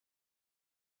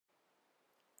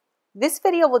This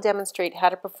video will demonstrate how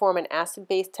to perform an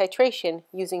acid-base titration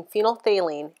using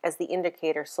phenolphthalein as the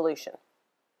indicator solution.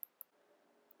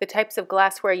 The types of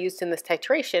glassware used in this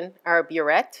titration are a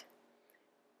burette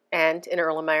and an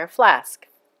Erlenmeyer flask.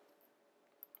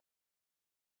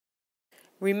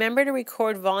 Remember to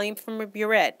record volume from a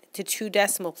burette to 2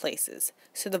 decimal places,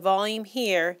 so the volume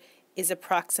here is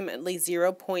approximately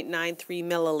 0.93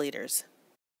 milliliters.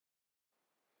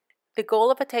 The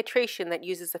goal of a titration that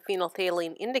uses a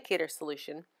phenolphthalein indicator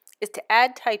solution is to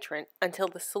add titrant until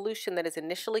the solution that is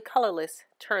initially colorless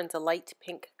turns a light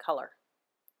pink color.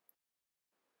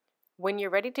 When you're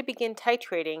ready to begin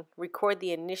titrating, record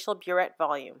the initial burette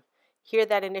volume. Here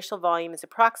that initial volume is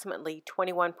approximately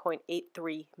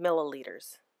 21.83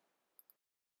 milliliters.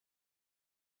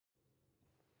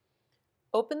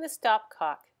 Open the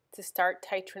stopcock to start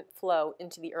titrant flow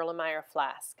into the Erlenmeyer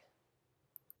flask.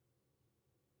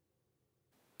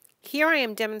 Here I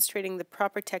am demonstrating the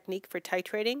proper technique for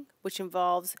titrating, which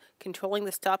involves controlling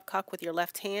the stopcock with your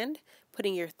left hand,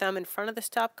 putting your thumb in front of the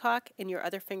stopcock and your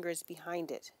other fingers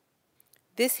behind it.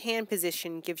 This hand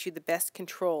position gives you the best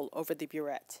control over the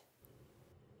burette.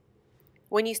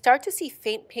 When you start to see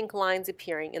faint pink lines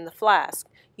appearing in the flask,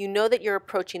 you know that you're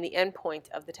approaching the end point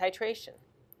of the titration.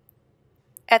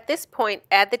 At this point,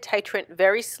 add the titrant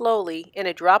very slowly in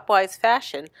a dropwise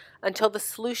fashion until the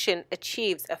solution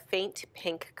achieves a faint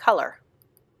pink color.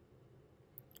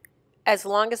 As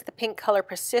long as the pink color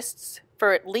persists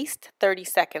for at least 30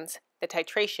 seconds, the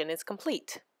titration is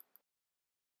complete.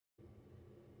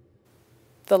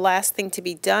 The last thing to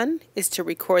be done is to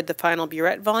record the final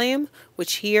burette volume,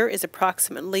 which here is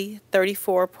approximately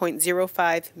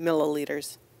 34.05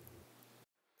 milliliters.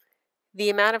 The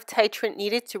amount of titrant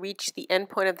needed to reach the end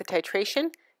point of the titration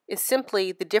is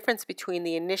simply the difference between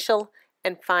the initial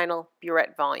and final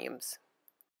burette volumes.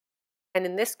 And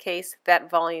in this case, that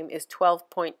volume is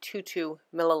 12.22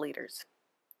 milliliters.